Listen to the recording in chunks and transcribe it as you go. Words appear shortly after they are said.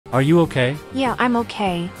Are you okay? Yeah, I'm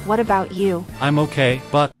okay. What about you? I'm okay,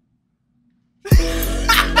 but...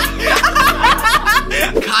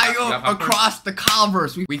 Kyle across the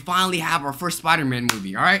Culverse. We finally have our first Spider-Man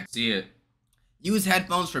movie, alright? See it. Use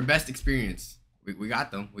headphones for best experience. We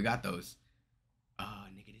got them. We got those. Oh,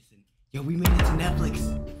 nigga, this is... Yo, we made it to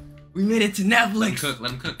Netflix. We made it to Netflix.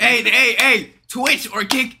 Let him cook. Hey, Twitch or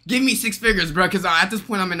Kick, give me 6 figures, bro, because at this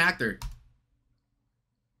point I'm an actor.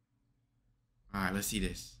 Alright, let's see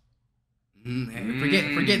this. Hey,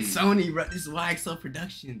 forget Sony, bro. This is YXL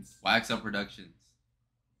Productions. YXL Productions.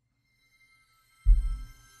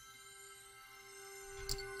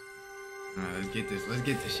 Alright, let's get this. Let's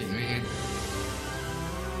get this shit, man.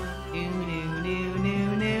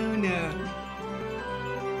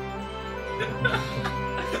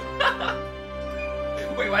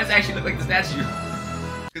 Wait, why does it actually look like the statue?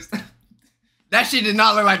 That shit did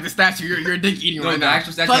not look like the statue. You're dick eating right now. The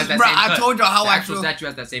actual statue Plus, has that bro, same cut. I told y'all how the I actual feel. statue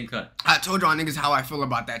has that same cut. I told y'all niggas how I feel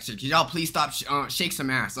about that shit. Can y'all please stop shake some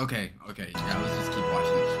ass? Okay. Yeah, let's just keep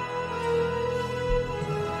watching this.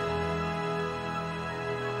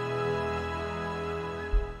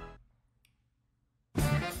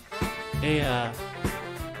 Hey,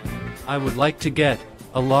 I would like to get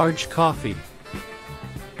a large coffee.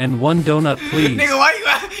 And 1 donut, please. Nigga, why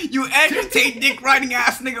you agitate dick riding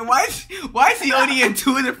ass nigga? Why is he only in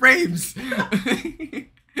 2 of the frames?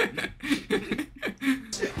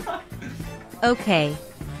 Okay.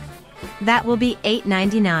 That will be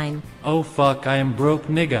 $8.99. Oh fuck, I am broke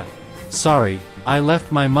nigga. Sorry, I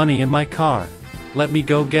left my money in my car. Let me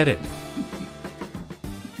go get it.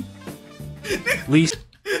 Least.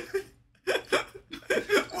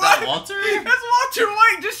 Walter? That's Walter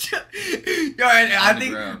White. Just yo,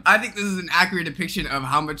 I think this is an accurate depiction of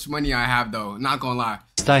how much money I have, though. Not gonna lie.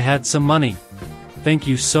 I had some money. Thank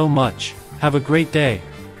you so much. Have a great day.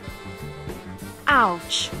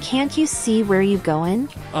 Ouch. Can't you see where you going?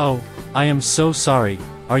 Oh, I am so sorry.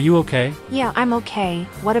 Are you okay? Yeah, I'm okay.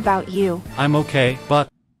 What about you? I'm okay, but...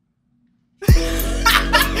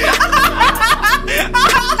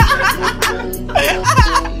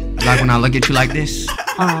 Like when I look at you like this?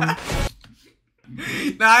 Um...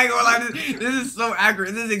 Nah, I ain't gonna lie, this is so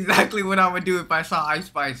accurate. This is exactly what I would do if I saw Ice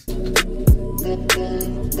Spice.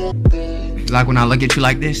 Like when I look at you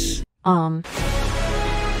like this? Um...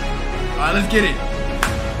 Alright, let's get it.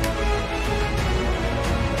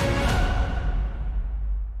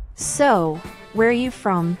 So, where are you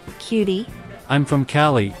from, cutie? I'm from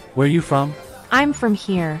Cali. Where you from? I'm from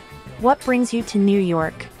here. What brings you to New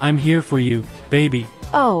York? I'm here for you, baby.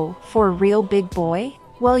 Oh, for a real big boy?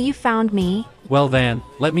 Well, you found me. Well then,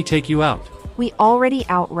 let me take you out. We already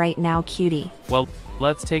out right now, cutie. Well,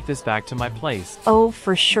 let's take this back to my place. Oh,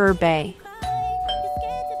 for sure, bae.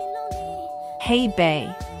 Hey,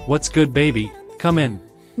 bae. What's good, baby? Come in.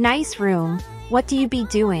 Nice room. What do you be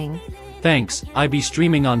doing? Thanks, I be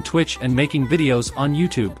streaming on Twitch and making videos on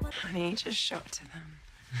YouTube. Honey, just show it to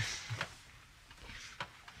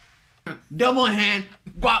them. Double hand,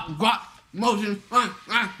 guap, motion.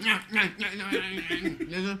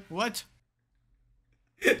 What?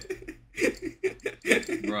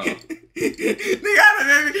 Bro. Nigga, out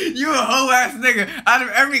of you a whole ass nigga. Out of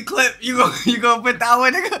every clip, you gonna put that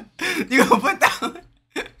one, nigga. You gonna put that one.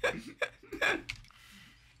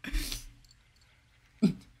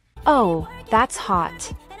 Oh, that's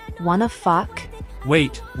hot. Wanna fuck?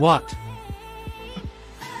 Wait, what?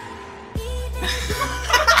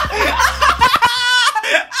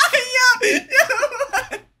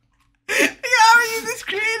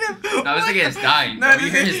 I was thinking it's dying. No, You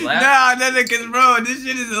hear his laugh? No, cause bro, this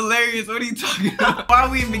shit is hilarious. What are you talking about? Why are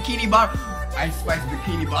we in Bikini Bottom? Ice Spice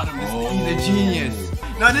Bikini Bottom. He's a genius.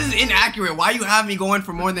 No, this is inaccurate. Why you have me going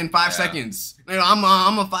for more than 5 seconds? You know,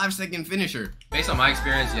 I'm a 5-second finisher. Based on my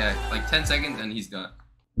experience, yeah, like 10 seconds and he's done.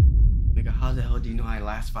 Nigga, how the hell do you know I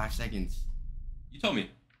last 5 seconds? You told me.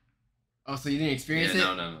 Oh, so you didn't experience it?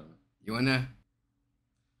 No. You wanna?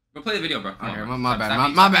 Go play the video, bro. Okay, my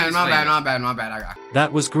bad. My bad.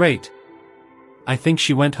 That was great. I think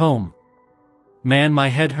she went home. Man, my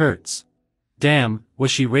head hurts. Damn, was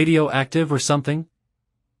she radioactive or something?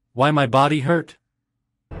 Why my body hurt?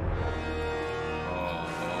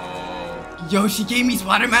 Yo, she gave me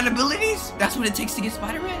Spider-Man abilities? That's what it takes to get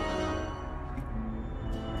Spider-Man?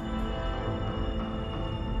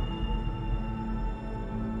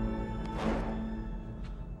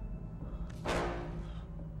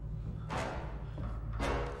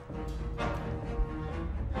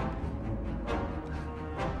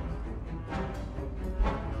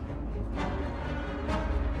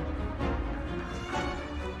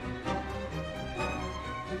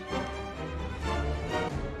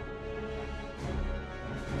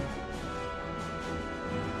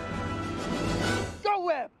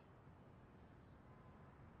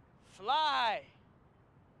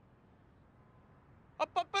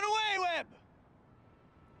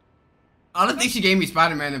 I don't think she gave me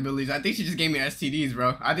Spider-Man abilities. I think she just gave me STDs,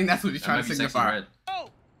 bro. I think that's what he's trying to signify. Go!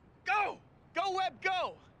 Go! Go, Web,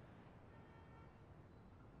 go!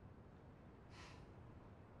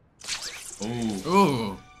 Ooh.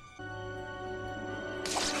 Ooh.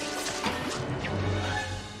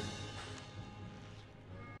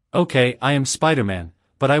 Okay, I am Spider-Man,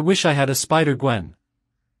 but I wish I had a Spider-Gwen.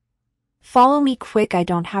 Follow me quick, I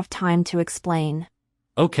don't have time to explain.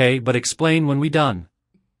 Okay, but explain when we done.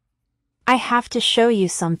 I have to show you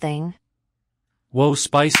something. Whoa,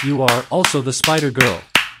 Spice, you are also the Spider-Girl.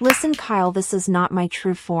 Listen, Kyle, this is not my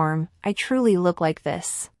true form. I truly look like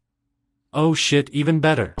this. Oh shit, even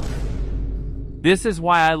better. This is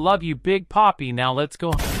why I love you, Big Poppy. Now let's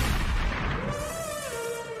go.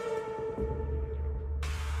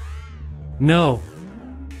 No.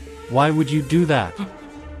 Why would you do that?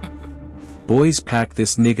 Boys, pack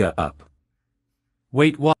this nigga up.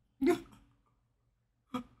 Wait, what?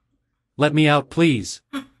 Let me out, please.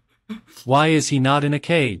 Why is he not in a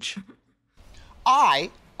cage? I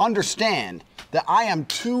understand that I am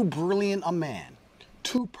too brilliant a man,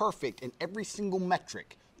 too perfect in every single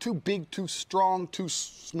metric, too big, too strong, too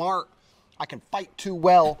smart. I can fight too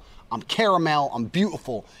well. I'm caramel. I'm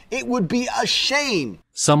beautiful. It would be a shame.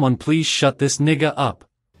 Someone please shut this nigga up.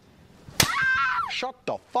 Shut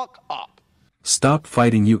the fuck up. Stop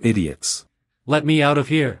fighting, you idiots. Let me out of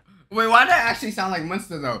here. Wait, why did I actually sound like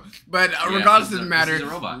Munster though? But Yeah, regardless, he's doesn't a- matter. he's a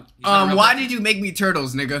robot. He's not a robot. Why did you make me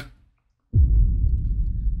turtles, nigga?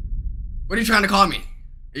 What are you trying to call me?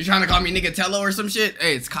 Are you trying to call me Nigatello or some shit?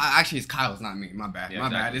 Hey, it's Kyle. Actually, it's Kyle's, not me. My bad. Yeah, My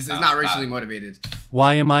bad. exactly. It's Kyle, not racially Kyle. motivated.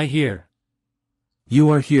 Why am I here? You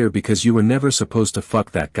are here because you were never supposed to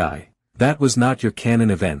fuck that guy. That was not your canon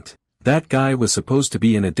event. That guy was supposed to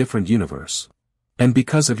be in a different universe. And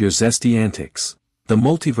because of your zesty antics, the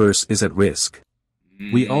multiverse is at risk.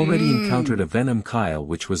 We already encountered a Venom Kyle,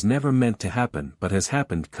 which was never meant to happen but has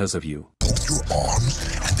happened because of you. Both your arms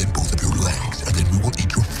and then both of your legs, and then we will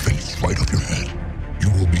eat your face right off your head. You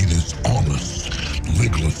will be this armless,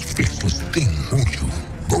 legless, faceless thing, won't you?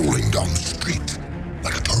 Rolling down the street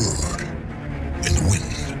like a turd in the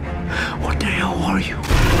wind. What the hell are you?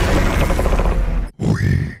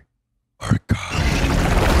 We are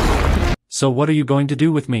God. So what are you going to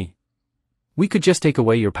do with me? We could just take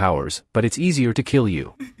away your powers, but it's easier to kill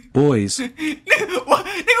you. Boys, Nigga,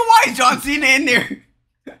 why is John Cena in there?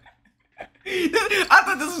 I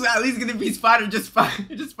thought this was at least gonna be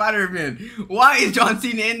Spider-Man. Why is John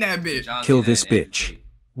Cena in that bitch? John kill Cena this and- bitch.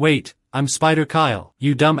 Wait, I'm Spider Kyle.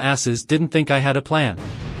 You dumb asses didn't think I had a plan.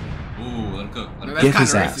 Ooh, let him cook. Let him No, cook. that's Get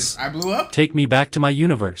his kinda ass. racist. I blew up? Take me back to my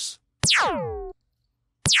universe.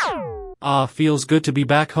 Ah, feels good to be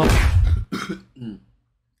back home.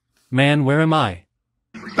 Man, where am I?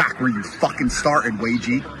 Back where you fucking started,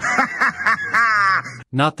 Wagey.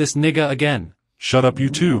 Not this nigga again. Shut up, you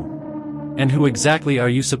two. And who exactly are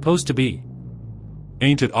you supposed to be?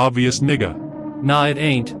 Ain't it obvious, nigga? Nah, it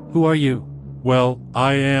ain't. Who are you? Well,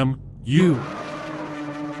 I am you.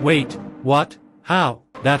 Wait, what? How?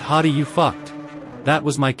 That hottie you fucked. That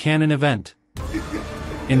was my canon event.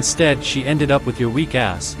 Instead, she ended up with your weak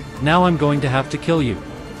ass. Now I'm going to have to kill you.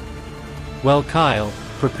 Well, Kyle,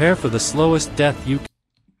 prepare for the slowest death you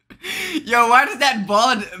Yo, why does that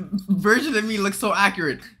bald version of me look so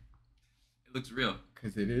accurate? It looks real.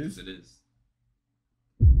 Cause it is. It is.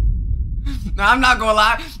 No, I'm not gonna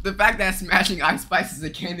lie. The fact that Smashing Ice Spice is a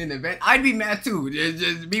canon event, I'd be mad too.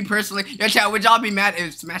 Just me personally. Yo, chat, would y'all be mad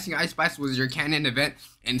if Smashing Ice Spice was your canon event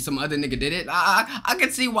and some other nigga did it? I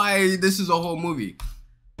could see why this is a whole movie.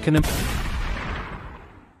 can.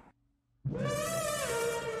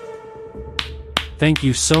 Thank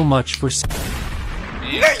you so much for.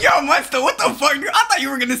 Yo, Monster, what the fuck? I thought you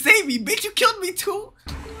were gonna save me, bitch. You killed me too.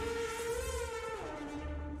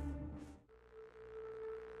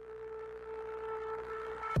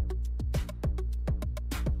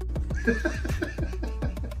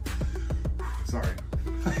 Sorry.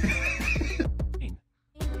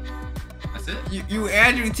 That's it? You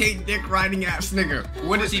Andrew Tate dick riding ass nigga.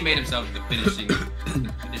 What has he made himself the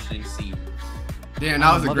finishing scene? Damn,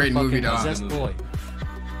 that was a great movie, Motherfucking dog. Zest boy.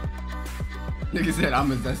 Nigga said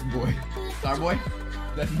I'm a zest boy. Star boy?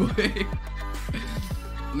 Zest boy.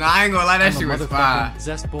 Nah, I ain't gonna lie, that I'm a shit was motherfucking fire.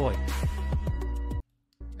 Zest boy.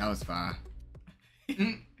 That was fire.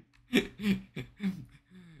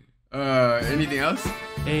 Anything else?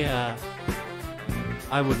 Hey,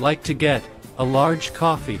 I would like to get a large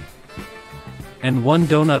coffee. And one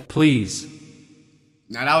donut, please.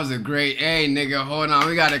 Now that was a great, hey nigga, hold on,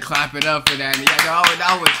 we gotta clap it up for that. Yeah,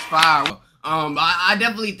 that was fire. I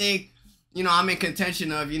definitely think, you know, I'm in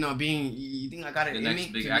contention of, you know, being, you think I got it in me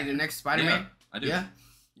to be the next Spider-Man? Yeah, I do. Yeah?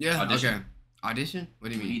 Yeah, Audition. okay. Audition? What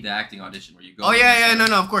do you You mean? need the acting audition where you go. Oh yeah, no,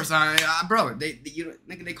 of course, bro.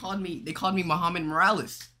 They called me Muhammad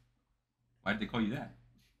Morales. Why did they call you that?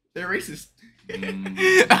 They're racist.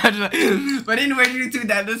 But anyway, YouTube,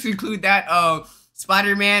 let's conclude that.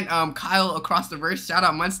 Spider-Man, Kyle across the verse. Shout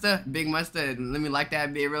out Munster, Big Munster. Let me like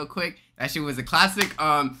that bit real quick. That shit was a classic.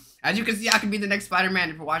 As you can see, I can be the next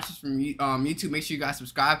Spider-Man. If you're watching this from YouTube, make sure you guys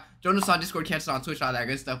subscribe. Join us on Discord, catch us on Twitch, all that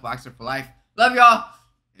good stuff. Boxer for life. Love y'all,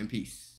 and peace.